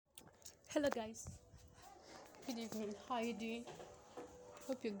Hello guys, good evening. How are you doing?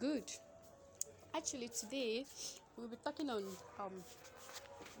 Hope you're good. Actually, today we'll be talking on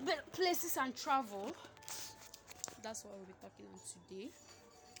places and travel. That's what we'll be talking on today.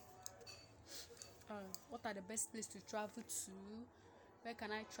 What are the best places to travel to? Where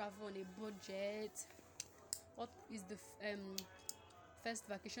can I travel on a budget? What is the first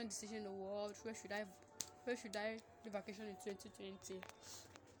vacation destination in the world? Where should I do vacation in 2020?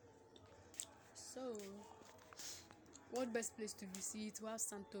 So, what best place to visit? We have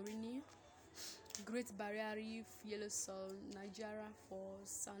Santorini, Great Barrier Reef, Yellowstone, Niagara Falls,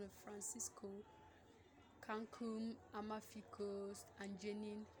 San Francisco, Cancun, Amalfi Coast, and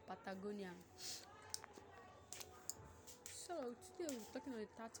Jenin, Patagonia. So today we're talking on the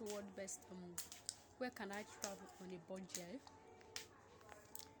third world best. Where can I travel on a budget?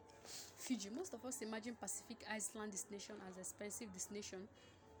 Fiji. Most of us imagine Pacific Island destination as expensive destination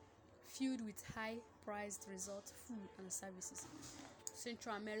filled with high-priced resorts, food, and services.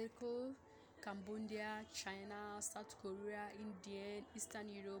 Central America, Cambodia, China, South Korea, India, Eastern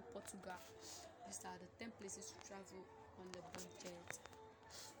Europe, Portugal. These are the 10 places to travel on the budget.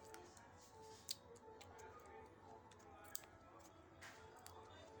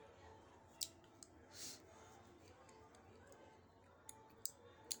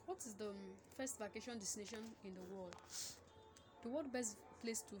 What is the first vacation destination in the world? The world best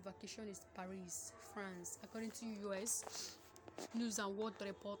place to vacation is Paris, France. According to US News and World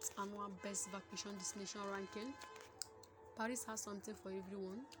Report's annual best vacation destination ranking, Paris has something for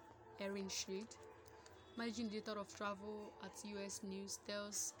everyone. Erin Shade, managing director of travel at US News,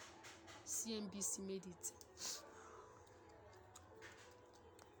 tells CNBC made it.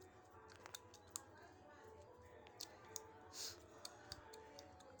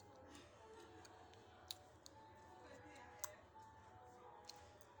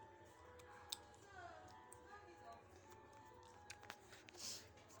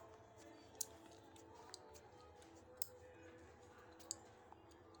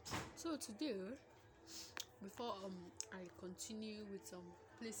 So today, before I continue with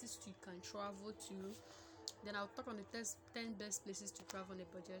places you can travel to, then I'll talk on the 10 best places to travel on a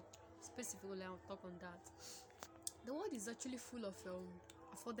budget. Specifically, I'll talk on that. The world is actually full of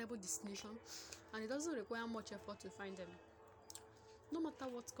affordable destinations, and it doesn't require much effort to find them. No matter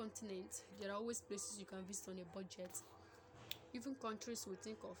what continent, there are always places you can visit on a budget. Even countries we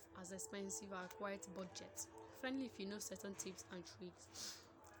think of as expensive are quite budget friendly if you know certain tips and tricks.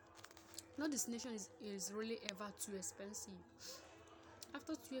 No destination is really ever too expensive.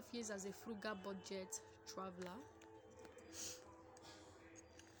 After 12 years as a frugal budget traveler,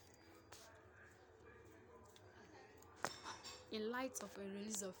 in light of a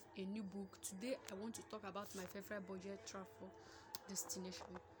release of a new book, today I want to talk about my favorite budget travel destination.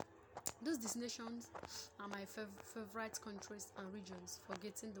 Those destinations are my favorite countries and regions for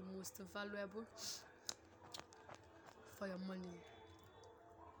getting the most valuable for your money.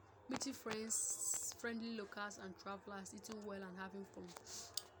 Meeting friends, friendly locals and travelers, eating well and having fun.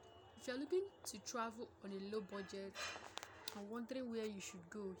 If you're looking to travel on a low budget and wondering where you should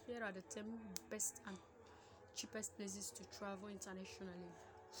go, here are the 10 best and cheapest places to travel internationally.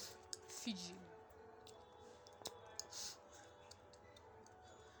 Fiji.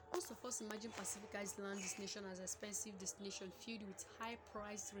 Most of us imagine Pacific Island destination as an expensive destination filled with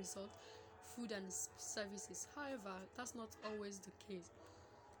high-priced resorts, food and services. However, that's not always the case.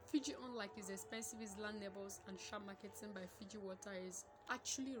 Fiji, unlike its expensive island neighbors and sharp marketing by Fiji Water, is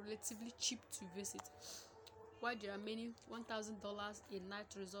actually relatively cheap to visit. While there are many $1,000 a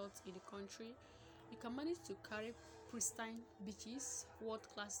night resorts in the country, you can manage to carry pristine beaches,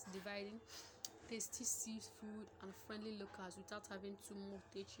 world-class dining, tasty seafood, and friendly locals without having to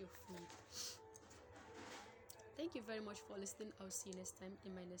mortgage your food. Thank you very much for listening. I'll see you next time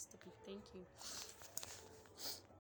in my next topic. Thank you.